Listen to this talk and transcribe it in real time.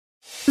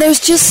There's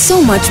just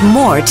so much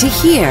more to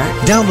hear.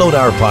 Download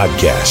our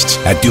podcasts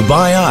at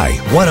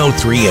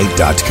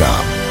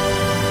DubaiI1038.com.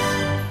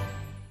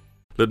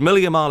 Ludmila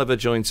Yamalova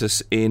joins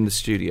us in the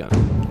studio.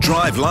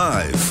 Drive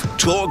Live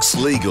talks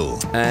legal.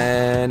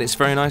 And it's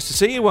very nice to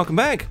see you. Welcome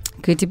back.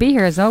 Good to be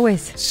here, as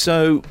always.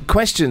 So,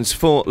 questions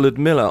for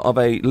Ludmila of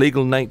a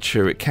legal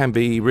nature. It can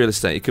be real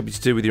estate. It could be to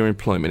do with your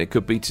employment. It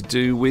could be to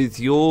do with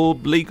your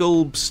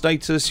legal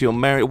status, your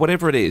marriage,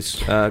 whatever it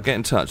is. Get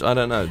in touch. I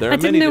don't know. There are I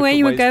didn't know where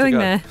you were going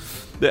there.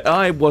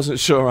 I wasn't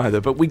sure either,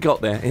 but we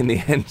got there in the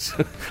end.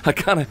 I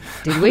kind of...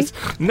 Did we?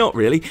 Not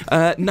really.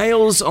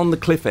 Nails on the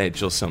cliff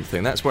edge or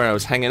something. That's where I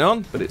was hanging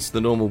on, but it's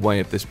the normal way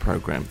of this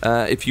programme.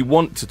 If you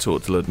want to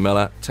talk to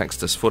Ludmila,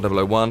 text us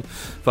 4001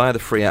 via the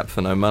free app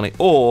for no money,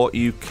 or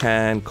you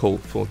can call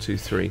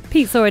 423.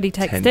 Pete's already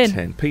texted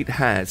in. Pete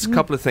has. A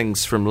couple of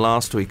things from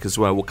last week as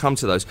well. We'll come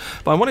to those.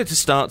 But I wanted to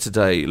start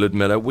today,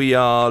 Ludmila. We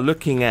are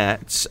looking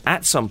at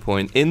some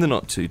point in the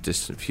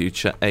not-too-distant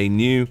future, a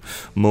new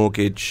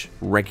mortgage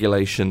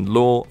regulation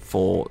law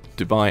for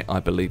Dubai,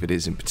 I believe it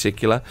is in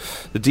particular.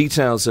 The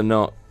details are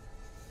not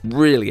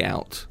really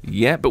out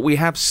yet, but we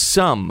have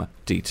some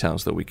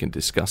details that we can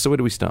discuss. So where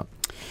do we start?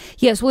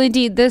 Yes, well,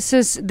 indeed,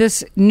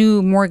 this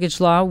new mortgage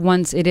law,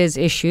 once it is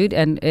issued,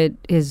 and it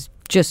is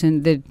just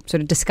in the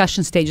sort of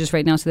discussion stages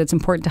right now, so that's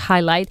important to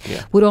highlight,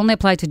 would only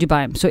apply to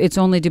Dubai. So it's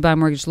only Dubai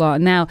mortgage law.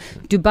 Now,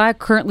 Dubai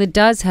currently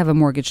does have a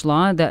mortgage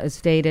law that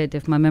is dated,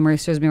 if my memory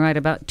serves me right,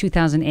 about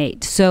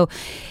 2008. So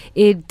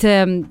the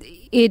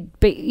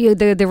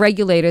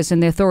regulators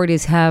and the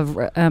authorities have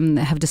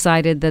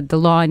decided that the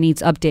law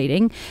needs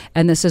updating,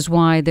 and this is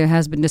why there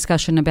has been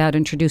discussion about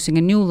introducing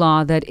a new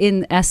law that,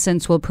 in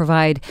essence, will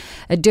provide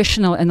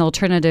additional and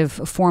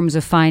alternative forms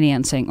of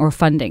financing or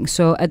funding.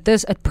 So at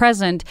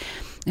present,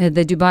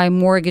 the Dubai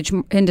mortgage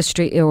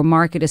industry or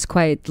market is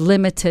quite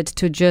limited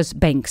to just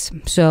banks.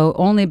 So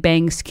only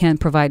banks can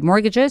provide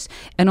mortgages,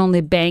 and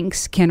only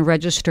banks can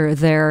register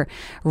their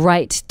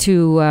right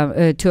to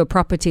a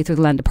property through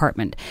the land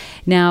department.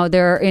 Now,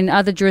 there are in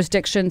other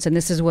jurisdictions, and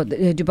this is what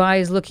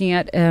Dubai is looking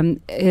at,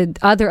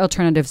 other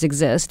alternatives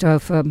exist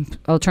of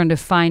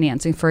alternative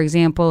financing. For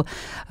example,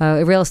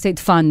 real estate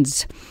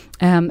funds.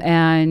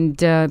 And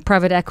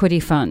private equity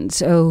funds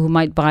who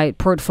might buy a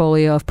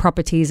portfolio of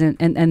properties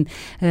and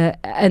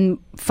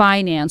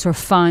finance or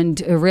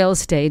fund real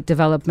estate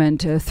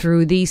development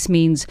through these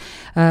means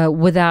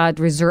without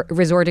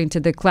resorting to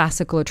the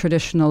classical or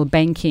traditional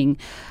banking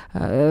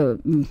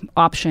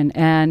option.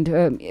 And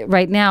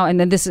right now, and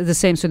then this is the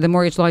same. So the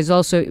mortgage law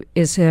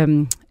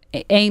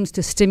aims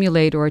to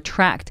stimulate or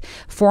attract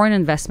foreign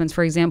investments,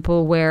 for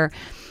example, where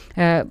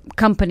real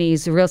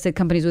estate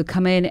companies would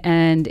come in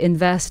and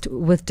invest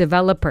with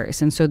developers,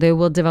 and so they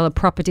will develop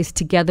properties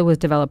together with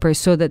developers,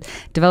 so that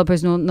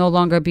developers no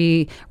longer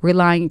be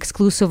relying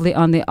exclusively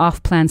on the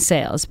off-plan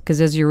sales. Because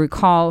as you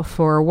recall,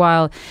 for a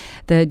while,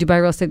 the Dubai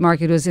real estate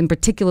market was in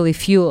particularly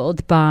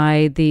fueled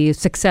by the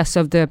success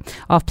of the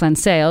off-plan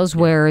sales,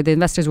 where the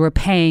investors were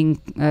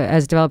paying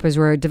as developers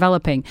were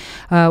developing.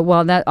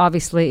 While that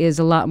obviously is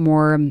a lot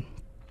more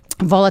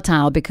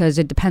volatile because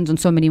it depends on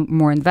so many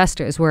more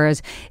investors,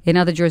 whereas in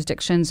other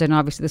jurisdictions, and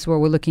obviously this is where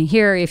we're looking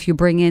here, if you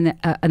bring in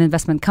an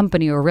investment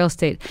company or a real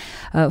estate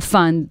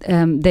fund,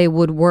 they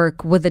would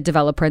work with the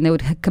developer and they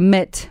would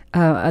commit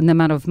an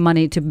amount of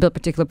money to build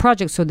particular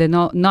projects, so they're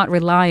not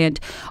reliant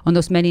on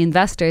those many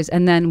investors.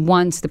 And then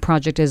once the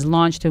project is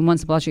launched and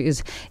once the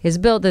project is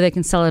built, then they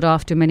can sell it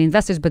off to many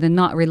investors, but they're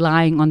not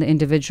relying on the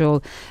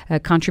individual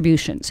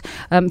contributions.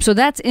 So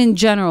that's in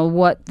general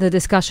what the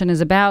discussion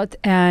is about,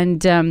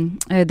 and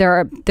there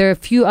are a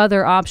few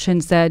other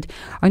options that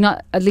are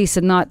not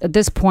at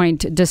this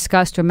point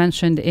discussed or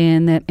mentioned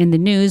in the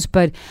news,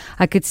 but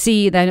I could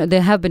see that they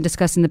have been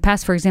discussed in the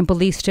past. For example,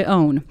 lease to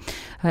own,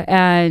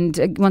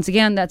 and once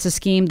again, that's a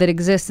scheme that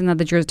exists in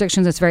other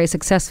jurisdictions. That's very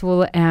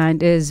successful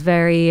and is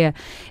very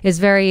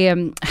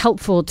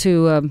helpful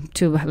to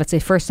let's say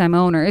first-time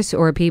owners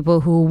or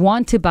people who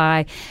want to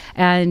buy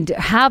and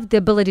have the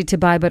ability to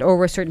buy, but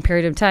over a certain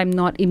period of time,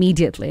 not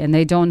immediately, and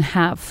they don't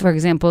have, for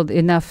example,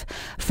 enough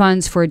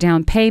funds for a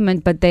down payment,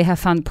 but they have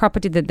found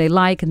property that they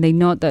like, and they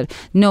know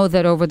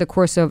that over the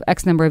course of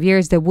X number of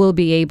years they will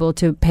be able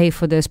to pay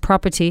for this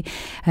property,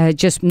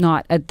 just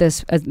not at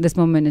this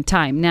moment in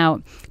time. Now,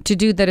 to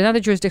do that in other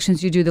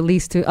jurisdictions, you do the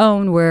lease to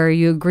own, where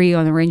you agree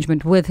on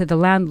arrangement with the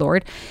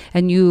landlord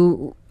and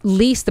you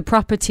lease the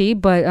property,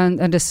 but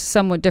under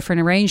somewhat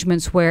different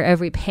arrangements, where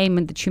every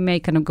payment that you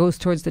make kind of goes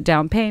towards the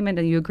down payment,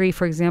 and you agree,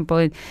 for example,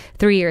 in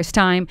 3 years'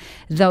 time,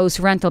 those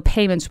rental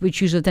payments,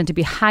 which usually tend to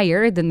be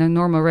higher than the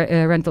normal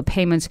rental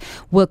payments,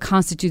 will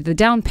constitute the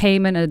down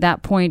payment. At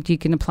that point, you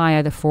can apply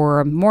either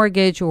for a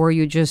mortgage or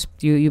you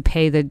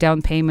pay the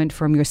down payment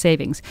from your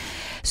savings.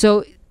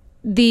 So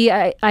the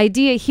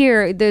idea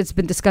here that's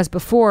been discussed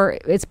before,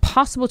 it's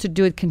possible to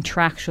do it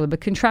contractually, but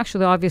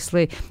contractually,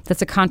 obviously,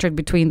 that's a contract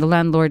between the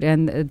landlord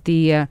and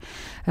the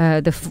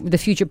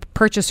future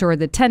purchaser or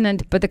the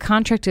tenant. But the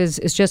contract is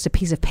just a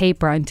piece of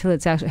paper until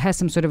it actually has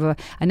some sort of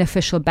an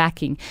official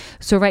backing.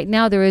 So right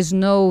now, there is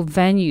no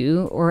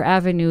venue or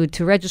avenue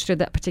to register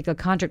that particular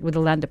contract with the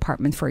land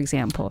department, for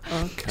example.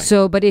 Okay.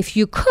 So, but if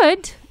you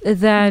could,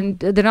 then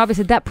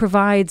obviously that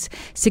provides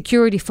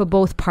security for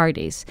both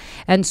parties.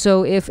 And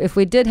so if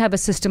we did have a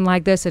system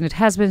like this, and it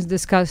has been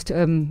discussed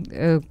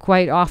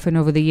quite often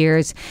over the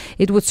years,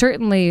 it would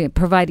certainly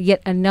provide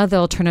yet another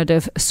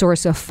alternative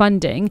source of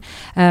funding,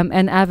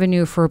 an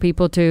avenue for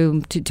people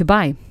to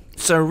buy.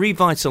 So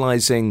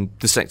revitalising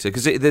the sector,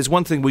 because there's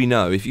one thing we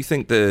know. If you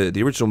think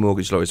the original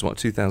mortgage law is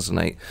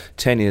 2008,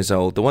 10 years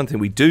old, the one thing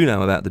we do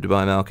know about the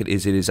Dubai market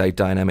is it is a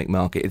dynamic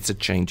market. It's a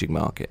changing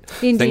market.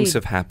 Indeed. Things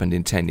have happened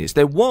in 10 years.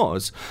 There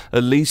was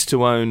a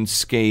lease-to-own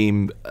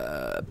scheme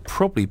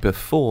probably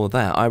before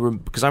that,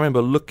 because I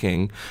remember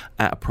looking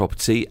at a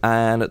property,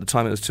 and at the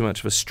time it was too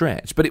much of a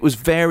stretch. But it was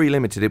very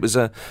limited. It was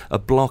a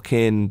block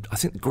in, I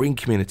think, the Green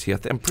Community.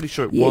 I'm pretty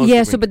sure it was.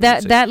 Yeah, so but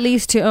that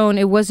lease-to-own,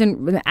 it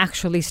wasn't an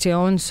actual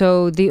lease-to-own. So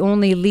the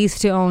only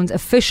lease-to-owns,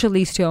 official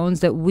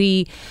lease-to-owns that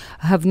we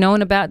have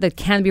known about that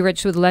can be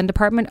registered with the land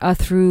department are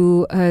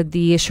through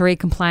the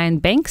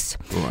Sharia-compliant banks.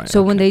 Right,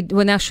 so okay.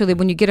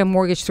 when you get a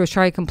mortgage through a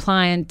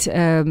Sharia-compliant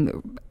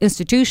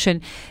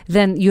institution,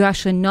 then you're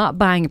actually not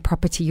buying a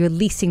property, you're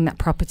leasing that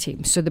property.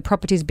 So the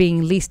property is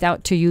being leased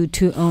out to you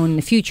to own in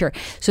the future.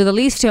 So the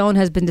lease-to-own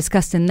has been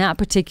discussed in that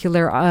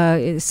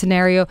particular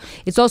scenario.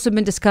 It's also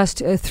been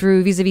discussed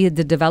through vis-a-vis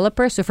the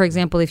developer. So for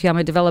example, if I'm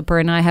a developer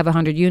and I have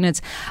 100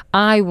 units,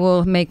 I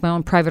will make my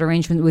own private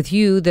arrangement with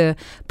you, the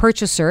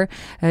purchaser,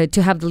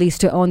 to have the lease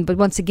to own. But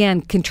once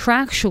again,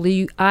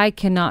 contractually, I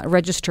cannot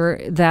register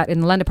that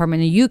in the land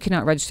department, and you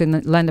cannot register in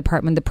the land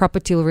department. The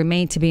property will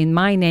remain to be in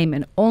my name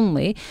and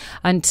only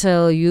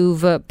until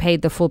you've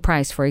paid the full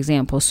price, for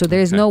example. So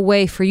there is no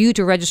way for you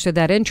to register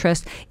that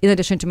interest in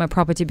addition to my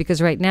property,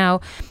 because right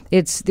now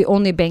it's the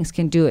only banks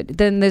can do it.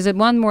 Then there's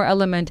one more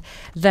element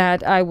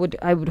that I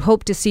would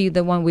hope to see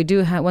the one we do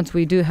have once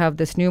we do have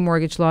this new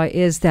mortgage law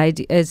is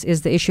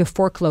the issue of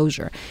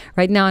foreclosure.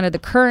 Right now, under the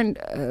current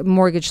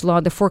mortgage law,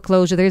 the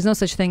foreclosure, there is no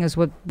such thing as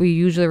what we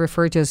usually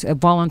refer to as a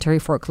voluntary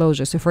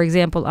foreclosure. So, for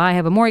example, I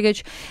have a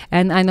mortgage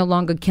and I no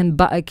longer can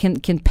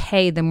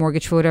pay the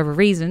mortgage for whatever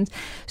reasons.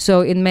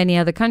 So, in many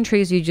other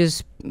countries, you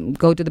just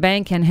go to the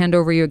bank and hand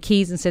over your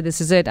keys and say,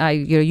 "This is it.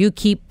 You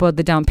keep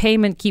the down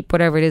payment, keep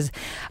whatever it is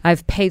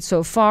I've paid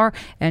so far,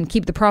 and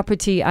keep the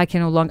property.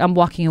 I'm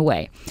walking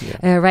away."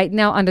 Yeah. Right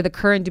now, under the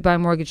current Dubai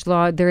mortgage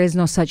law, there is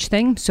no such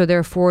thing. So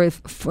therefore,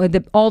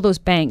 all those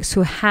banks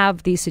who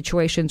have these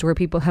situations where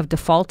people have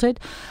defaulted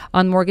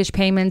on mortgage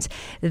payments,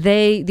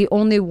 the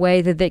only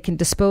way that they can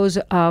dispose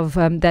of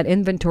that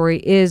inventory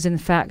is in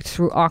fact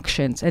through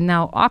auctions. And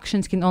now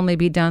auctions can only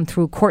be done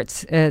through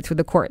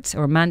the courts,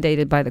 or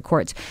mandated by the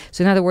courts.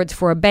 So in other words,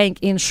 for a bank,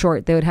 in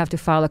short, they would have to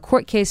file a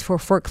court case for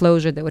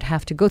foreclosure. They would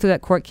have to go through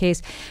that court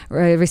case,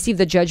 receive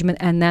the judgment,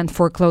 and then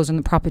foreclose on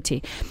the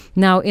property.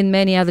 Now, in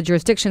many other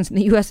jurisdictions, in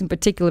the U.S. in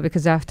particular,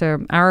 because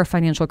after our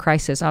financial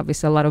crisis,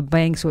 obviously a lot of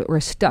banks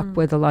were stuck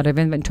with a lot of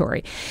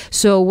inventory.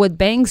 So what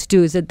banks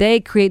do is that they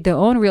create their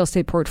own real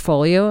estate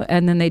portfolio,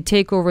 and then they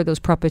take over those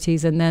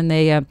properties, and then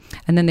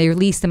they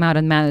lease them out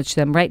and manage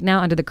them. Right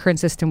now, under the current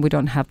system, we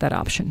don't have that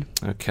option.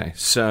 Okay,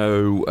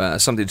 so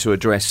something to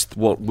address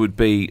what would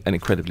be an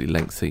incredibly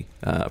lengthy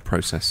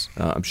process,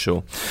 I'm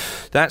sure.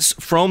 That's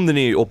from the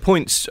new, or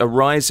points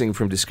arising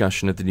from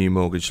discussion of the new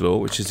mortgage law,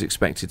 which is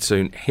expected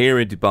soon here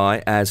in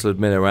Dubai, as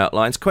Ludmilla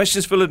outlines.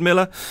 Questions for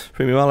Ludmilla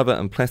from Oliver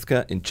and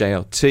Plethka in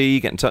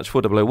JLT. Get in touch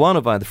 4001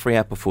 or via the free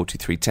app of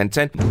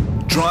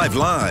 431010. Drive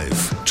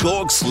Live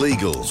talks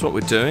legal. That's what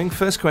we're doing.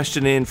 First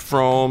question in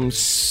from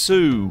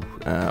Sue,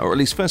 or at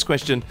least first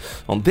question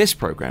on this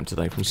programme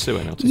today from Sue.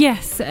 NLT.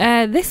 Yes,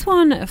 this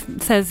one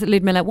says,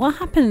 Ludmilla, what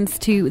happens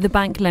to the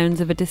bank loans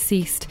of a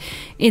deceased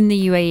in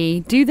the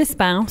UAE? Do the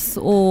spouse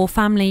or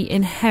family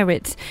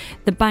inherit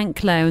the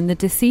bank loan? The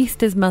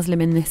deceased is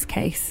Muslim in this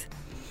case.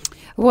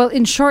 Well,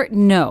 in short,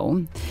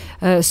 no.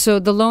 So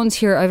the loans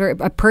here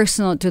are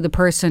personal to the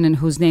person in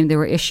whose name they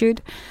were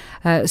issued.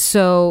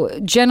 So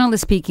generally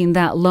speaking,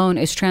 that loan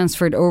is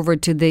transferred over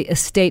to the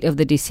estate of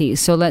the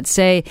deceased. So let's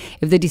say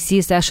if the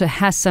deceased actually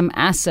has some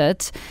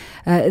assets,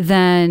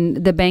 then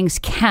the banks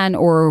can,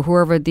 or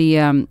whoever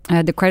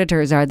the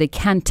creditors are, they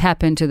can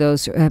tap into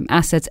those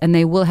assets, and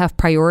they will have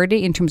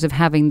priority in terms of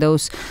having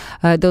those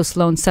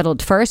loans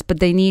settled first.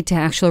 But they need to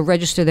actually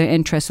register their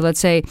interest. So let's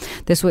say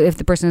if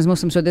the person is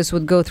Muslim, so this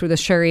would go through the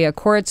Sharia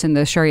courts and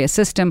the Sharia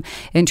system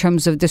in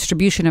terms of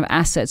distribution of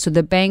assets. So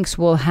the banks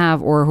will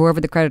have, or whoever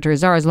the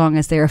creditors are, as long long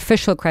as they're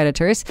official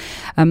creditors,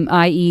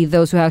 i.e.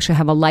 those who actually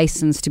have a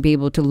license to be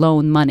able to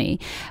loan money.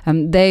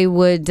 They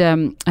would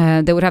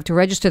have to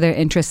register their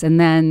interest, and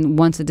then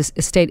once the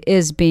estate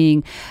is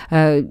being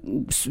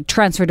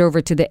transferred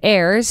over to the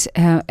heirs,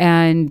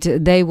 and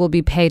they will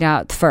be paid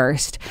out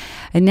first.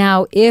 And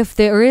now, if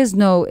there is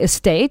no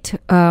estate,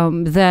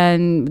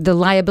 then the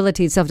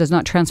liability itself does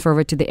not transfer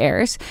over to the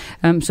heirs.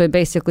 So it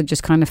basically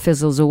just kind of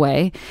fizzles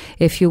away,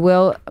 if you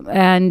will.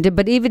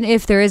 But even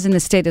if there is an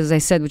estate, as I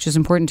said, which is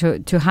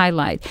important to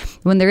highlight,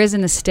 when there is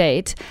an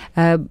estate,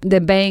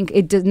 the bank,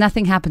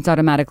 nothing happens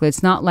automatically.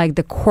 It's not like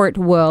the court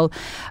will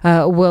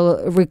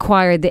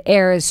require the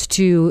heirs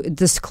to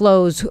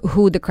disclose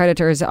who the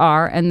creditors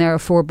are, and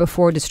therefore,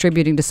 before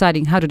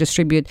deciding how to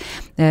distribute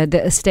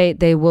the estate,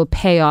 they will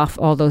pay off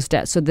all those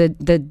debts. So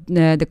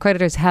the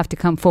creditors have to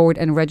come forward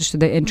and register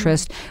their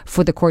interest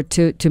for the court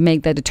to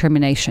make that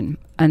determination.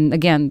 And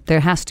again, there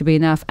has to be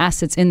enough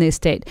assets in the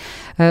estate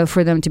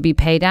for them to be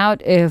paid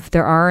out. If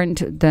there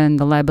aren't, then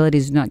the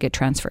liabilities do not get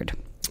transferred.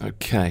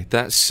 Okay,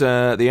 that's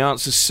the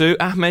answer, Sue.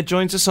 Ahmed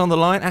joins us on the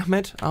line.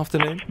 Ahmed,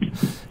 afternoon.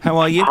 How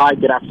are you? Hi,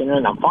 good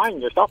afternoon. I'm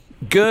fine. Yourself?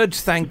 Good,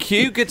 thank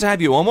you. Good to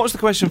have you on. What's the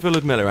question for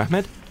Ludmilla,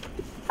 Ahmed?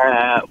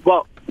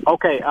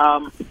 Okay.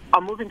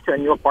 I'm moving to a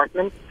new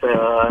apartment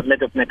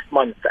mid of next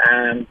month,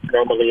 and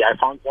normally I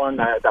found one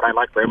that I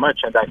like very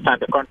much, and I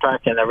signed the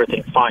contract, and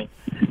everything's fine.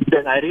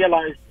 Then I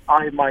realized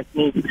I might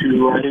need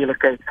to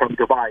relocate from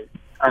Dubai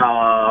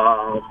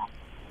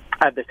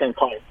at the same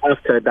time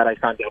after that I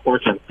signed the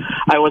apartment.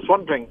 I was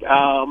wondering,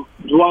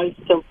 do I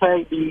still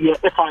pay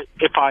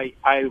if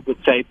I would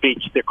say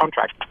breach the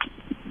contract?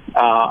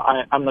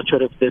 I'm not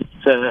sure if this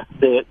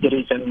the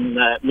reason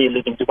me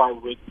leaving Dubai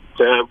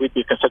would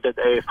be considered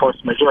a force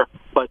majeure.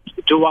 But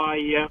do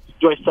I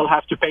still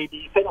have to pay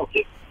the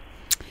penalty?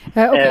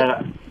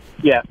 Okay.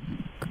 Yeah.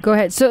 Go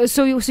ahead.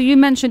 So you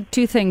mentioned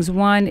two things.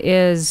 One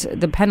is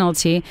the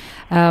penalty,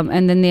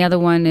 and then the other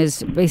one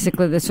is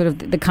basically the sort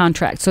of the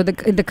contract. So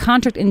the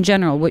contract in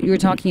general, what you're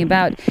talking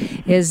about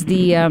is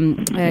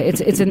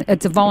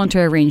it's a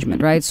voluntary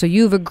arrangement, right? So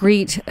you've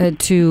agreed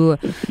to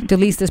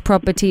lease this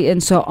property,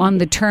 and so on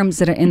the terms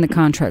that are in the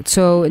contract.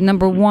 So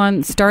number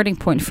one starting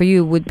point for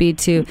you would be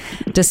to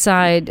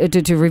decide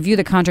to review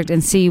the contract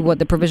and see what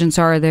the provisions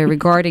are there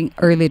regarding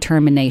early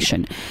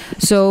termination.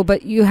 So,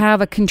 but you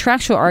have a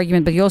contractual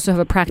argument, but you also have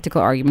a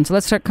practical argument. So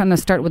let's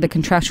start with the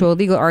contractual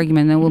legal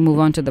argument, and then we'll move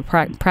on to the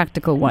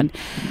practical one.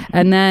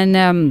 And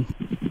then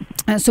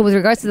so with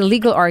regards to the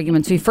legal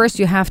argument, so first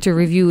you have to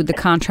review the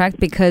contract,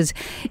 because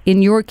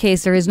in your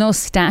case there is no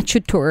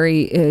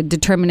statutory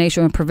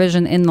determination or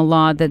provision in the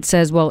law that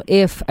says, well,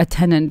 if a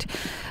tenant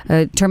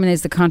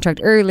terminates the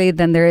contract early,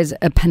 then there is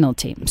a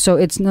penalty. So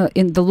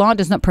the law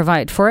does not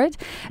provide for it.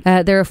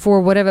 Therefore,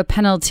 whatever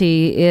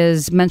penalty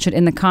is mentioned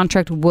in the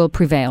contract will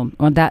prevail,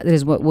 or that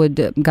is what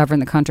would govern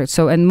the contract.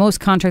 So in most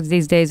contracts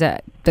these days,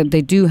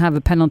 they do have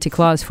a penalty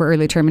clause for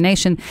early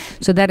termination.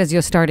 So that is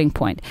your starting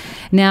point.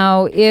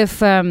 Now, if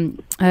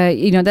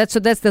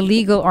that's the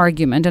legal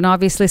argument, and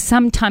obviously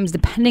sometimes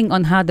depending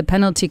on how the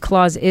penalty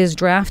clause is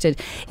drafted,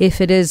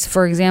 if it is,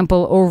 for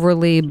example,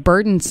 overly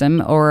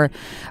burdensome, or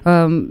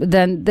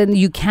then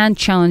you can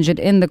challenge it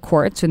in the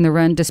courts in the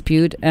rent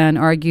dispute and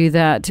argue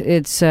that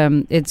it's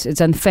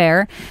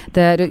unfair,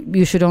 that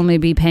you should only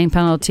be paying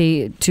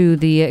penalty to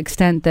the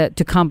extent that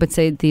to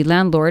compensate the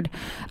landlord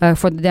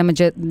for the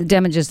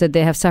damages that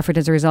they have suffered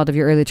as a result of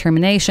your early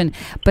termination.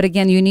 But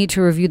again, you need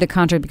to review the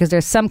contract, because there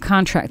are some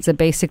contracts that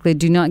basically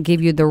do not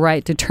give you the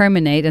right to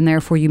terminate, and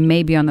therefore you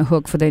may be on the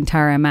hook for the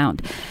entire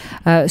amount.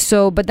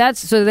 But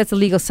that's the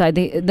legal side.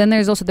 Then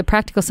there's also the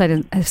practical side,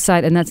 and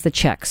that's the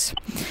checks.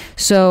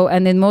 So,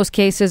 and in most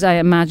cases, I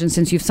imagine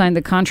since you've signed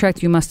the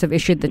contract, you must have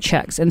issued the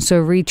checks, and so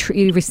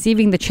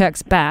receiving the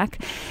checks back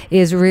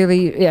is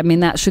really,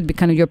 that should be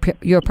kind of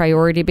your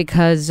priority,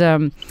 because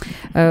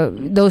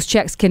those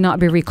checks cannot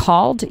be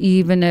recalled,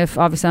 even if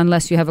obviously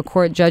unless you have a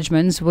court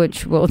judgment,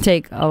 which will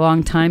take a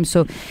long time.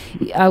 So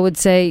I would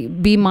say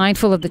be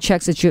mindful of the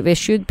checks that you've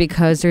issued,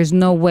 because there's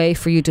no way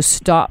for you to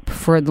stop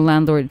for the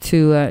landlord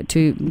to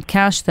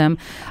cash them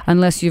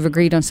unless you've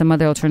agreed on some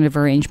other alternative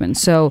arrangement.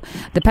 So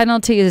the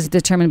penalty is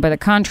determined by the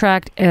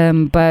contract,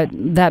 but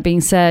that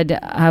being said,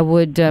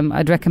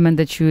 I'd recommend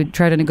that you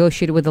try to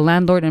negotiate with the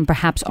landlord and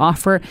perhaps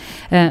offer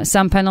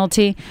some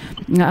penalty,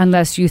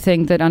 unless you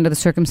think that under the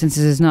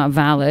circumstances is not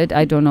valid.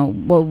 I don't know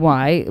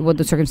what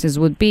the circumstances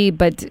would be,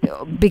 but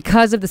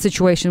because of the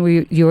situation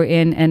where you're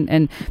in,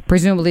 and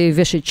presumably you've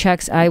issued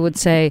checks, I would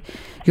say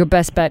your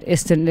best bet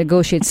is to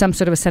negotiate some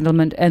sort of a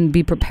settlement and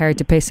be prepared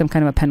to pay some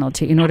kind of a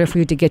penalty in order for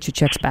you to get your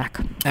checks back.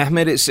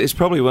 Ahmed, it's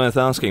probably worth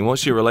asking,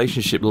 what's your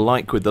relationship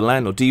like with the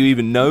landlord? Do you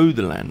even know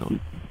the landlord?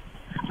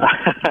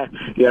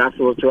 You're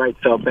absolutely right.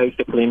 So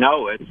basically,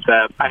 no.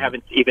 I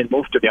haven't even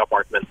moved to the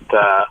apartment.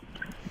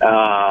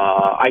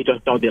 I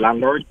don't know the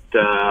landlord.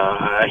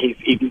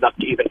 He's not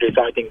even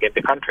residing in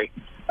the country.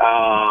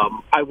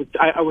 I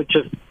would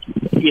just,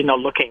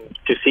 looking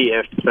to see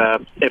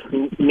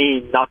if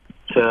me not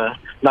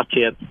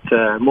yet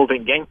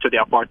moving into the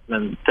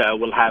apartment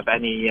will have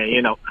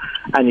any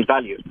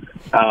value.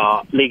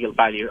 legal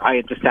value. I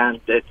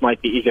understand it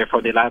might be easier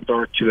for the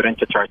landlord to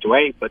rent it right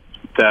away, but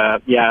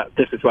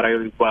this is what I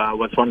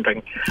was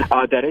wondering.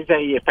 There is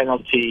a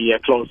penalty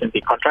clause in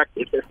the contract.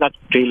 It's not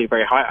really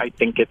very high. I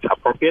think it's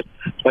appropriate,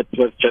 but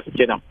was just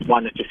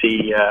wanted to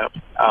see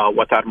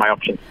what are my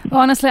options.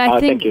 Honestly, I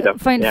think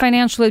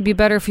financially it'd be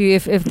better for you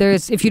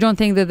if you don't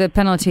think that the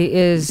penalty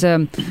is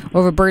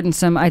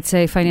overburdensome. I'd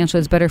say financially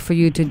it's better for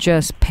you to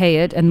just pay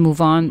it and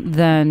move on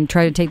than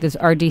try to take this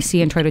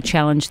RDC and try to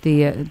challenge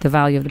the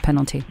value of the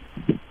penalty.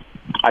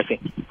 I see.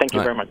 Thank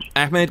you very much.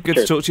 Ahmed, good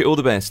to talk to you. All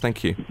the best.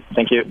 Thank you.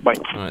 Thank you. Bye.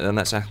 All right, then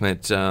that's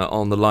Ahmed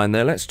on the line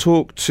there. Let's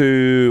talk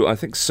to, I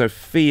think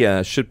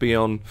Sophia should be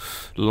on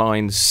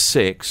line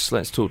 6.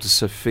 Let's talk to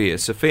Sophia.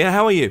 Sophia,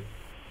 how are you?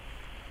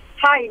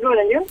 Hi, good,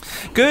 and you?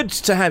 Good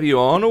to have you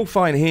on. All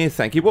fine here,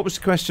 thank you. What was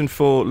the question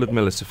for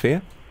Ludmila,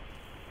 Sophia?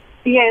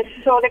 Yes,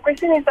 so the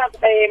question is that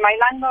my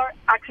landlord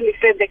actually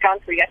fled the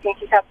country. I think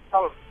he had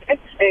some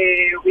debts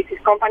with his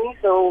company,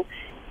 so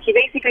he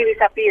basically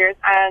disappeared,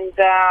 and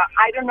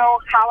I don't know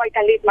how I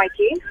can leave my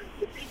keys,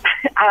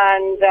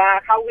 and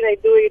how will I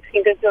do it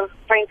in terms of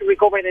trying to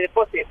recover the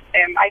deposit.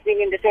 I've been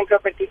in the same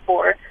property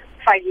for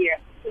 5 years.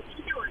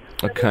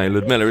 Okay,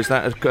 Ludmila, is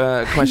that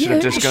a question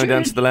of just going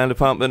down to the land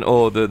department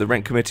or the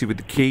rent committee with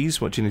the keys?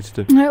 What do you need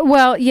to do?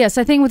 Well, yes,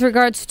 I think with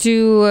regards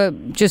to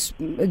just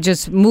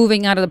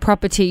moving out of the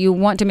property, you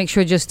want to make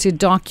sure just to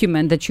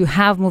document that you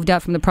have moved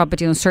out from the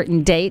property on a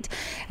certain date,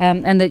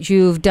 and that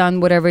you've done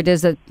whatever it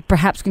is that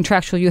perhaps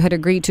contractual you had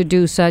agreed to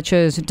do, such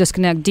as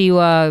disconnect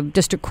DEWA,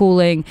 district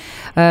cooling,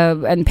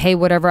 and pay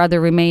whatever other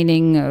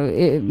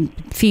remaining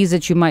fees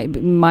that you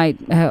might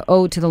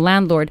owe to the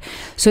landlord.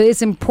 So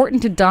it's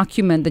important to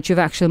document that you've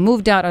actually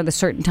moved out at a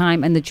certain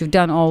time and that you've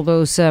done all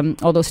those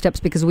steps,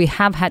 because we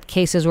have had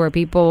cases where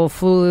people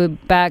flew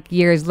back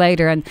years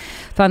later and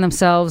found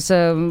themselves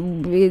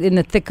in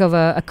the thick of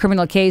a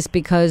criminal case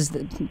because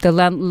the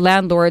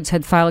landlords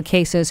had filed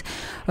cases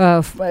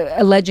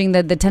alleging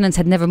that the tenants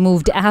had never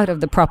moved out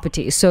of the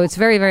property. So it's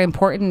very, very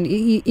important,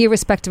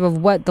 irrespective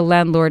of what the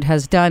landlord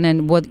has done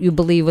and what you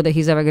believe whether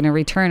he's ever going to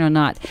return or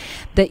not,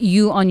 that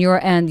you on your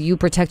end, you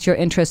protect your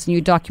interests and you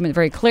document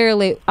very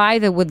clearly,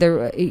 either with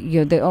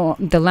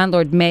the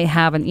landlord may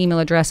have an email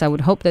address. I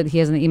would hope that he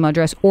has an email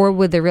address, or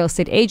with the real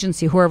estate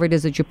agency, whoever it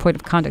is that your point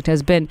of contact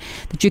has been,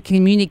 that you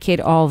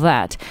communicate all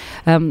that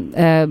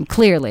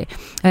clearly.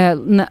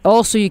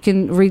 Also, you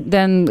can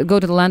then go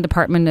to the land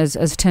department,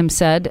 as Tim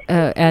said,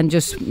 and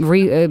just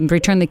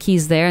return the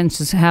keys there and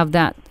just have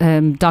that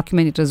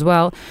documented as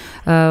well.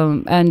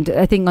 And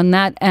I think on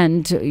that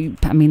end,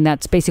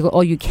 that's basically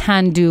all you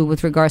can do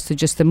with regards to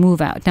just the move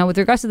out. Now, with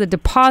regards to the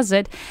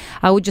deposit,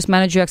 I would just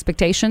manage your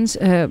expectations.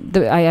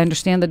 I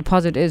understand the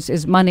deposit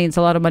is money. It's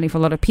a lot of money for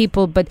a lot of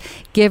people, but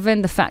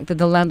given the fact that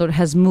the landlord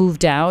has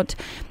moved out,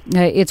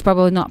 it's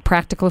probably not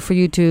practical for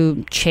you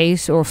to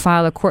chase or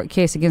file a court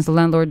case against the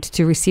landlord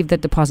to receive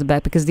that deposit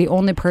back, because the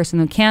only person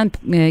who can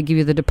give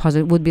you the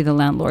deposit would be the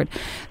landlord.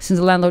 Since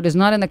the landlord is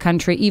not in the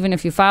country, even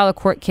if you file a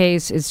court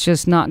case, it's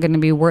just not going to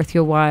be worth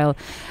your while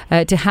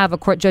to have a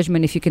court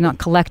judgment if you cannot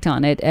collect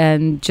on it.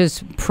 And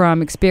just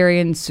from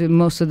experience,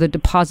 most of the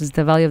deposits,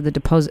 the value of the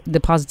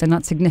deposits are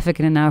not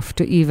significant enough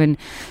to even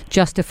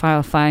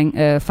justify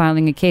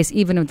filing a case,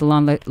 even if the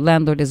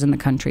landlord is in the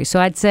country. So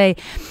I'd say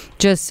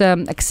just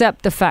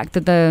accept the fact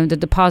that the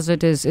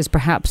deposit is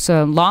perhaps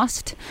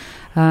lost,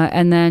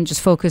 and then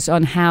just focus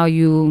on how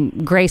you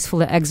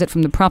gracefully exit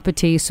from the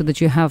property so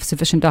that you have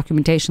sufficient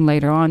documentation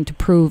later on to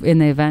prove in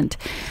the event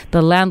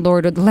the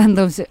landlord or the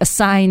landlord's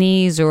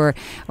assignees or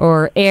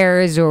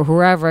heirs or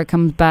whoever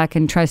comes back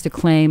and tries to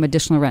claim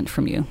additional rent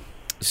from you.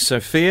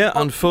 Sophia,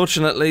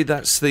 unfortunately,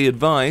 that's the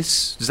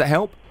advice. Does that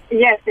help?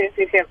 Yes.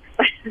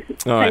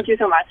 All right. Thank you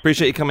so much.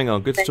 Appreciate you coming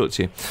on. Good to talk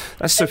to you.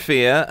 That's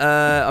Sophia.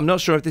 I'm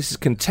not sure if this is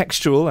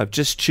contextual. I've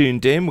just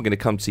tuned in. We're going to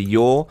come to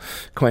your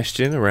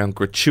question around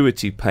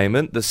gratuity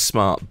payment, the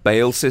smart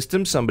bail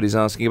system somebody's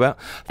asking about.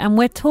 And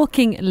we're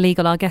talking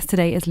legal. Our guest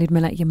today is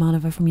Ludmila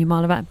Yamanova from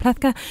Yamanova &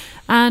 Pletka.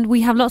 And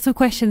we have lots of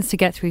questions to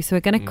get through, so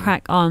we're going to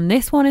crack on.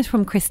 This one is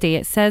from Christy.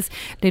 It says,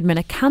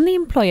 Ludmila, can the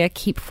employer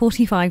keep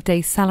 45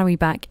 days salary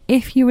back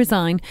if you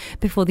resign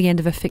before the end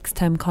of a fixed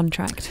term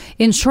contract?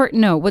 In short,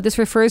 no. What this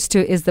refers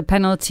to is the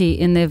penalty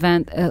in the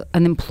event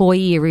an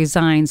employee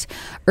resigns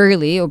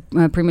early or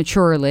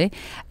prematurely.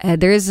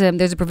 There's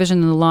a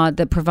provision in the law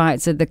that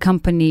provides that the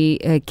company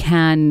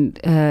can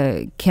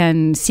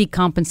seek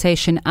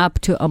compensation up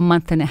to a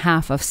month and a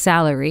half of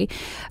salary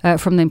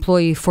from the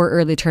employee for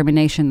early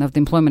termination of the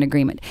employment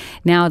agreement.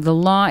 Now, the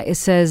law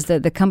says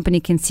that the company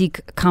can seek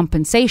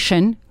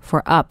compensation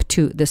for up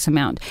to this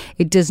amount.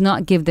 It does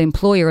not give the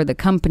employer or the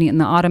company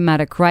an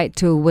automatic right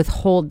to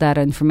withhold that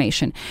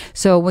information.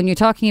 So when you're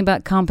talking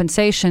about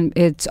compensation,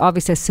 it's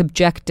obviously a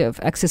subjective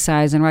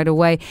exercise, and right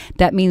away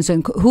that means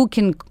who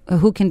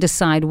can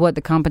decide what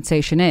the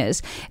compensation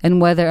is and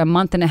whether a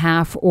month and a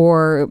half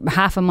or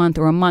half a month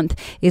or a month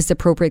is the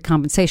appropriate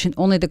compensation.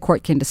 Only the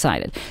court can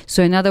decide it.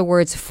 So in other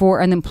words,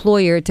 for an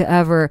employer to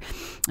ever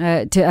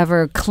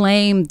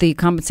claim the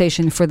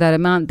compensation for that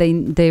amount,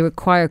 they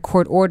require a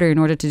court order in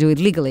order to do it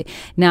legally. legally.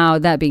 Now,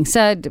 that being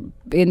said,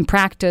 in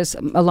practice,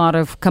 a lot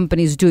of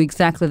companies do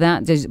exactly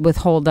that. They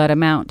withhold that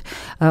amount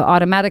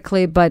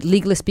automatically, but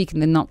legally speaking,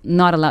 they're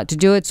not allowed to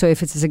do it. So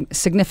if it's a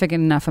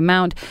significant enough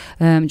amount,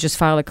 just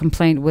file a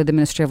complaint with the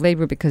Ministry of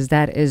Labour, because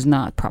that is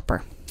not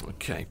proper.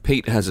 Okay,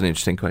 Pete has an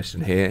interesting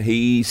question here.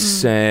 He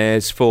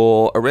says,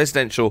 for a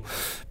residential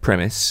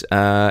premise,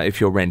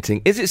 if you're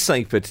renting, is it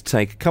safer to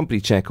take a company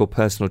cheque or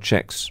personal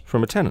cheques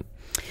from a tenant?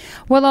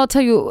 Well, I'll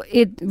tell you,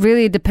 it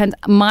really depends.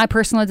 My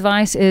personal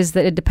advice is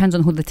that it depends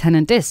on who the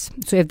tenant is.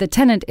 So if the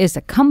tenant is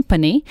a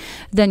company,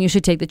 then you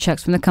should take the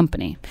checks from the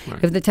company.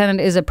 Right. If the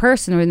tenant is a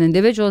person or an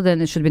individual, then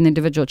it should be an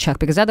individual check,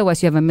 because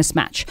otherwise you have a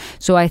mismatch.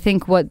 So I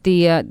think what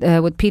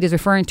what Pete is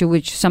referring to,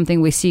 which is something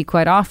we see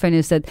quite often,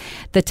 is that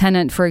the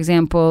tenant, for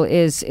example,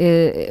 is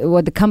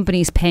what the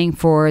company is paying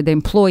for the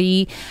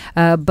employee,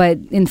 but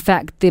in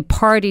fact the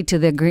party to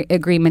the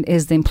agreement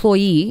is the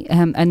employee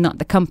and not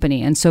the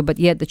company. And so, but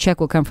yet the check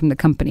will come from the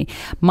company.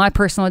 My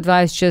personal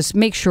advice, just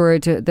make sure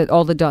that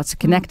all the dots are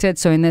connected.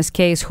 So in this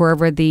case,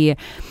 whoever the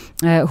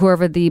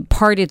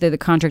party to the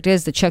contract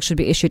is, the check should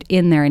be issued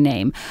in their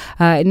name.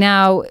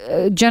 Now,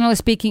 generally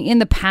speaking, in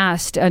the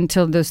past,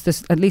 until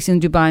this at least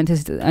in Dubai,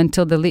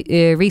 until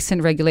the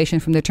recent regulation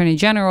from the Attorney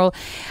General,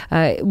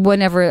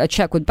 whenever a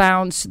check would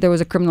bounce, there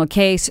was a criminal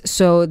case.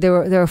 So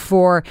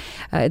therefore,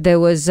 there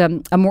was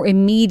a more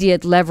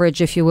immediate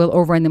leverage, if you will,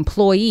 over an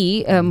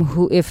employee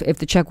who, if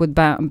the check would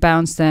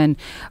bounce, then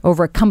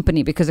over a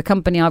company, because a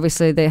company,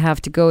 obviously, they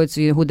have to go. It's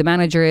who the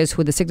manager is,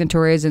 who the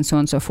signatory is, and so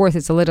on and so forth.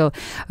 It's a little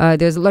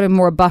there's a lot of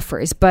more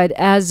buffers. But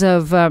as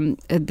of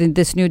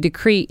this new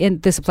decree,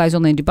 this applies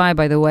only in Dubai,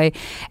 by the way,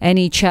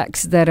 any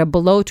checks that are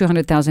below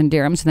 200,000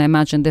 dirhams, and I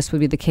imagine this would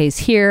be the case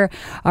here,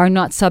 are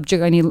not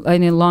subject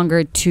any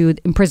longer to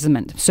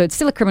imprisonment. So it's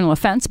still a criminal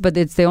offense, but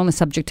they're only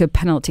subject to a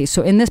penalty.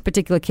 So in this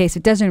particular case,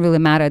 it doesn't really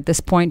matter at this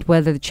point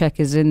whether the check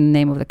is in the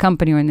name of the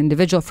company or an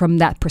individual from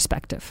that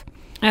perspective.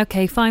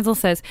 Okay, Faisal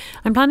says,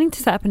 I'm planning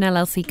to set up an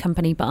LLC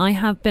company, but I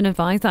have been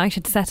advised that I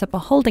should set up a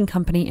holding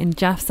company in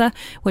JAFSA,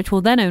 which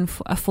will then own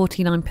a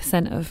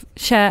 49%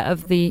 share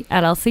of the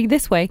LLC.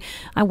 This way,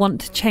 I want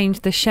to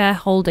change the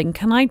shareholding.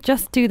 Can I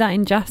just do that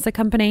in JAFSA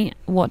company?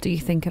 What do you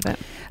think of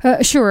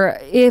it? Sure.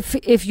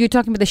 If you're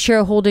talking about the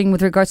shareholding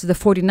with regards to the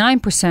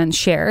 49%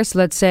 shares,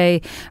 let's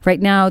say right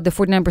now the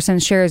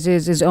 49% shares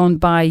is owned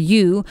by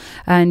you,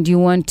 and you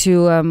want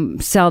to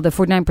sell the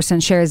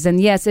 49% shares, then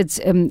yes,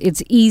 it's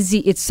easy.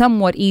 It's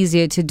somewhat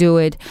easier to do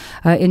it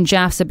in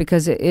JAFSA,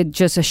 because it's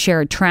just a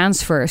shared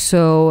transfer.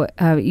 So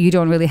you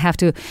don't really have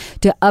to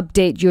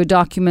update your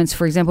documents,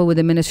 for example, with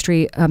the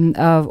Ministry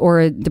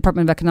or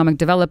Department of Economic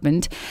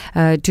Development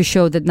to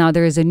show that now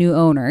there is a new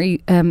owner.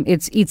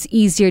 It's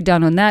easier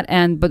done on that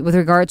end. But with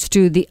regards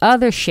to the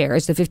other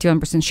shares, the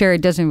 51% share,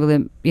 it doesn't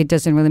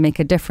really make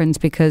a difference,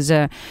 because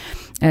the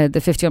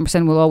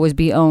 51% will always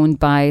be owned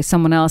by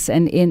someone else,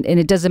 and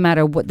it doesn't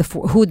matter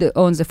who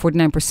owns the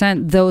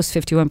 49%. Those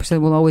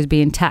 51% will always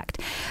be intact.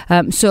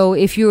 So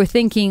if you were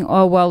thinking,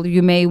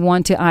 you may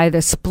want to either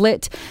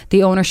split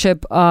the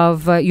ownership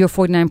of your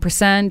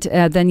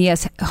 49%, then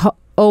yes,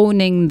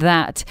 owning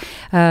that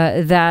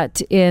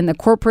in a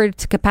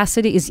corporate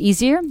capacity is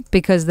easier,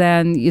 because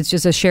then it's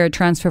just a shared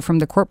transfer from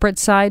the corporate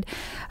side.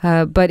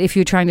 But if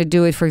you're trying to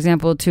do it, for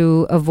example,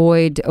 to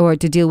avoid or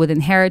to deal with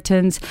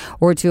inheritance,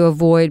 or to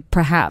avoid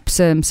perhaps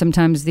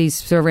sometimes these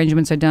sort of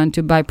arrangements are done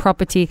to buy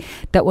property,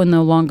 that will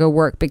no longer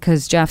work,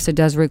 because JAFSA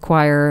does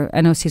require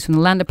NOCs from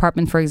the Land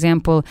Department, for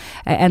example,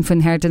 and for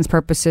inheritance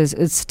purposes,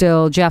 it's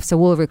still JAFSA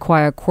will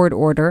require a court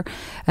order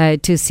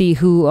to see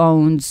who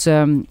owns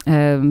or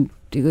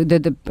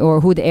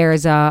who the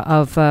heirs are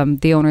of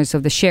the owners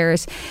of the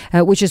shares,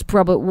 which is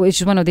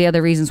one of the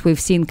other reasons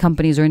we've seen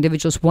companies or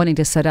individuals wanting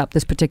to set up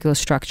this particular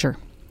structure.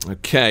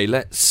 Okay,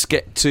 let's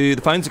get to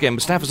the phones again.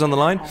 Mustafa's on the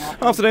line.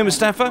 Afternoon,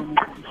 Mustafa.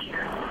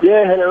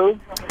 Yeah, hello.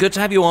 Good to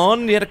have you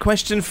on. You had a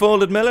question for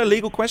Ludmilla, a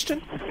legal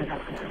question?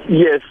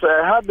 Yes,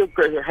 I have the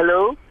question.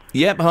 Hello?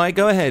 Yep, hi,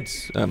 go ahead,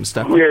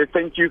 Mustafa. Yeah,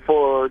 thank you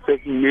for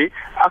taking me.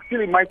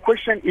 Actually, my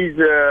question is,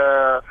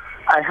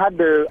 I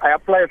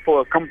applied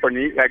for a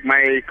company, like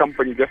my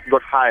company just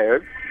got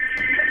hired,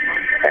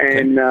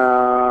 and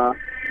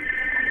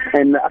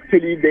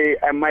actually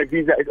my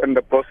visa is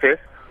under process,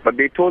 but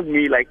they told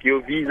me like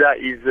your visa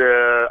is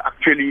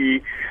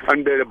actually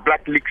under the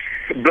blacklist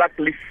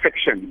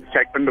section, it's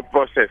like under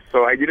process.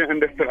 So I didn't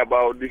understand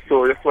about this,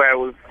 so that's why I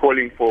was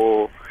calling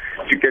for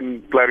if you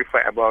can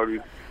clarify about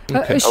it. Sure.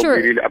 I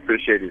would really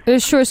appreciate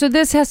it. Sure. So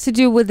this has to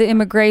do with the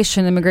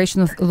immigration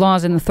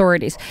laws and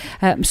authorities.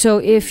 So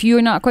if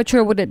you're not quite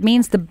sure what it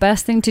means, the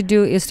best thing to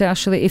do is to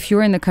actually, if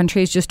you're in the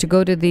country, is just to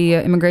go to the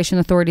immigration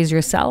authorities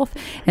yourself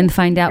and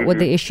find out what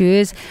the issue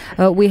is.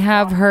 We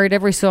have heard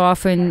every so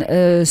often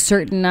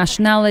certain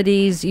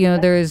nationalities,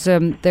 there's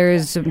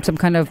some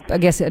kind of, I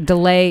guess, a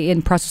delay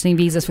in processing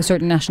visas for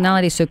certain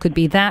nationalities. So it could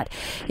be that.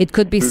 It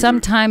could be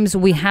sometimes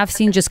we have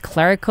seen just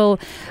clerical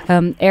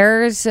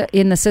errors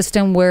in the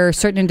system where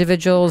certain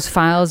individuals'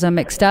 files are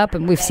mixed up,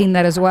 and we've seen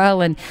that as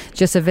well, and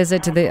just a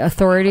visit to the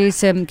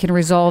authorities can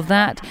resolve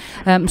that.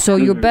 So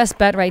your best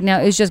bet right now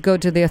is just go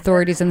to the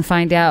authorities and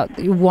find out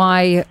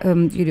why,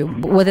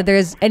 whether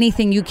there's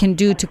anything you can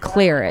do to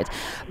clear it.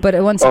 But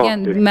once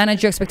again,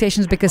 manage your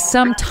expectations, because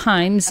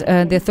sometimes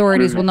the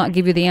authorities will not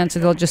give you the answer.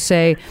 They'll just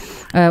say,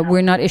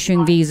 we're not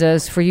issuing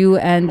visas for you,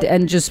 and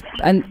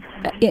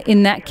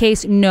in that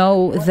case,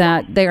 know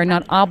that they are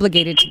not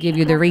obligated to give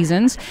you the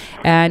reasons.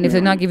 And if they're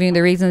not giving you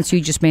the reasons,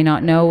 you just may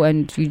not know,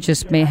 and you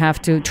just may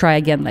have to try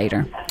again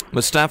later.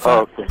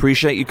 Mustafa,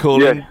 appreciate you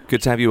calling. Yes.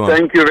 Good to have you on.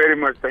 Thank you very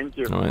much. Thank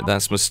you. All right,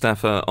 that's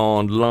Mustafa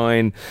on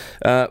line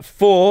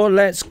 4.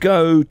 Let's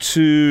go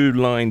to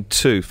line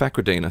 2.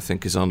 Fakhruddin, I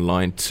think, is on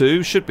line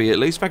 2. Should be, at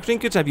least.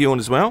 Fakhruddin, good to have you on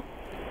as well.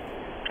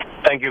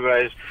 Thank you,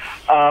 guys.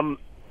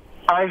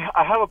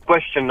 I have a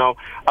question now.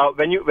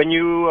 When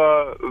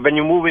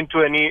you move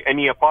into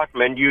any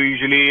apartment, you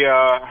usually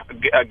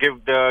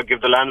give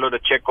the landlord a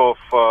check of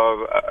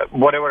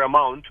whatever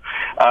amount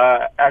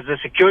as a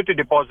security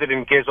deposit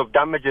in case of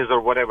damages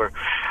or whatever.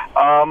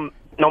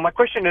 Now, my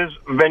question is,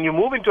 when you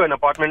move into an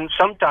apartment,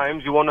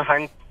 sometimes you want to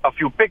hang a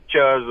few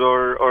pictures,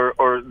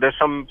 or there's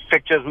some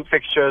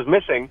fixtures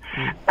missing,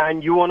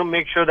 and you want to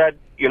make sure that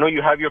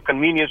you have your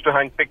convenience to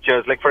hang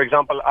pictures. Like, for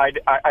example,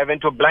 I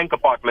went to a blank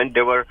apartment.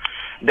 There were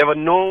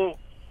no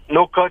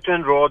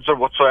curtain rods or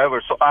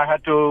whatsoever, so I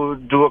had to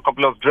do a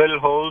couple of drill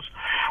holes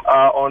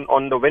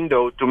on the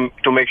window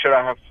to make sure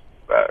I have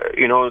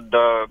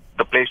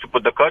the place to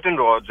put the curtain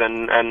rods,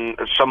 and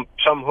some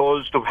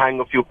holes to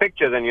hang a few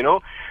pictures, and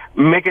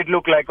make it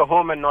look like a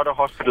home and not a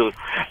hospital.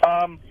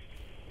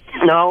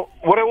 Now,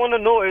 what I want to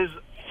know is,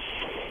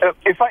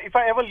 if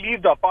I ever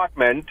leave the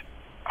apartment,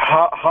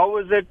 how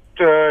is it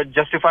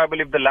justifiable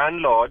if the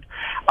landlord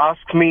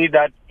asks me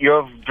that you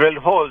have drilled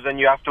holes and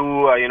you have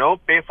to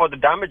pay for the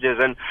damages,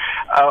 and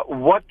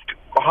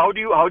how do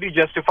you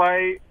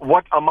justify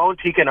what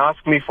amount he can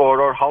ask me for,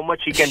 or how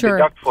much he can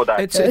deduct for that?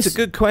 It's a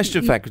good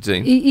question,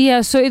 Fakhruddin. Yeah,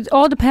 so it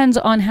all depends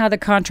on how the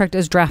contract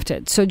is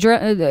drafted. So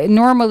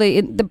normally,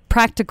 the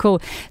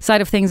practical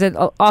side of things, that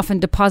often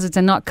deposits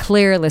are not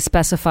clearly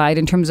specified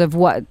in terms of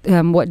what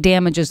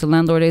damages the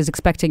landlord is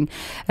expecting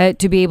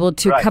to be able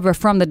to cover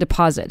from the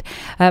deposit.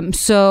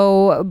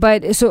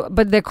 But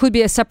there could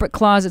be a separate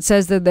clause that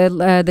says that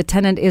the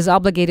tenant is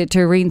obligated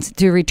to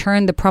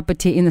return the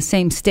property in the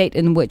same state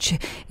in which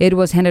it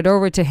was handed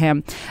over to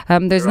him.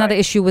 There's another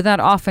issue with that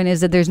often,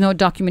 is that there's no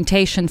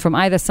documentation from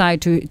either side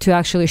to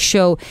actually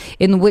show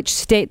in which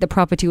state the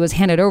property was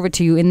handed over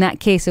to you. In that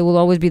case, it will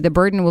always be, the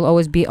burden will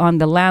always be on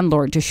the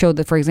landlord to show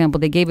that, for example,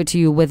 they gave it to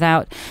you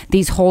without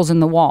these holes in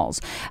the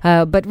walls.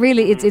 But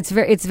really,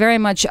 it's very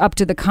much up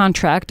to the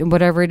contract and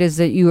whatever it is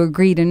that you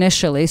agreed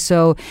initially.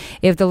 So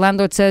if the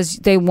landlord says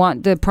they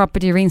want the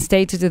property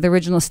reinstated to the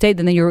original state,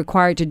 then you're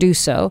required to do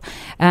so.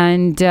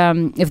 And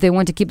if they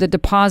want to keep the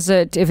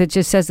deposit, if it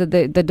just says that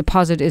the deposit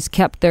is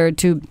kept there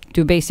to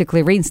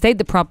basically reinstate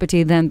the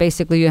property, then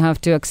basically you have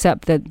to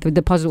accept that the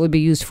deposit will be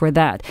used for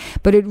that.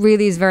 But it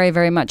really is very,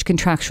 very much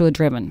contractually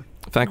driven.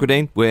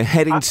 Fakhruddin, we're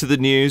heading to the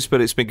news,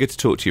 but it's been good to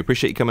talk to you.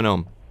 Appreciate you coming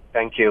on.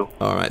 Thank you.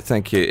 All right,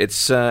 thank you.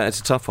 It's a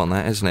tough one,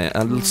 that, isn't it?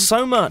 And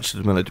so much,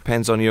 Ludmilla,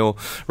 depends on your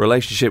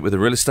relationship with the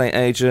real estate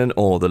agent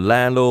or the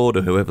landlord,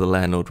 or whoever the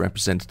landlord's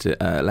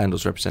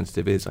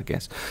representative is, I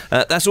guess.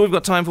 That's all we've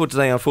got time for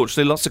today,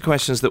 unfortunately. Lots of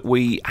questions that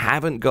we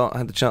haven't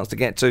had the chance to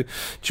get to. Do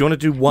you want to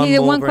do one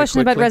more? One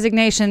question about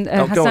resignation.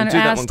 Hassan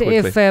asked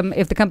if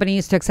the company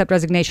needs to accept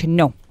resignation.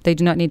 No, they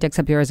do not need to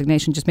accept your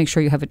resignation. Just make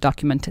sure you have it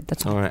documented.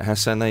 That's all. All right,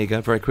 Hassan, there you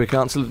go. Very quick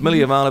answer. Ludmilla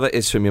Yamalova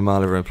is from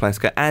Yamalova and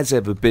Pleska. As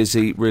ever,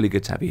 busy. Really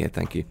good to have you here.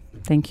 Thank you.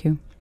 Thank you.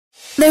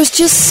 There's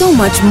just so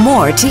much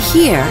more to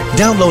hear.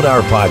 Download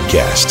our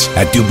podcasts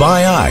at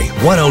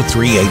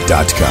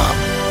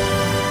DubaiEye1038.com.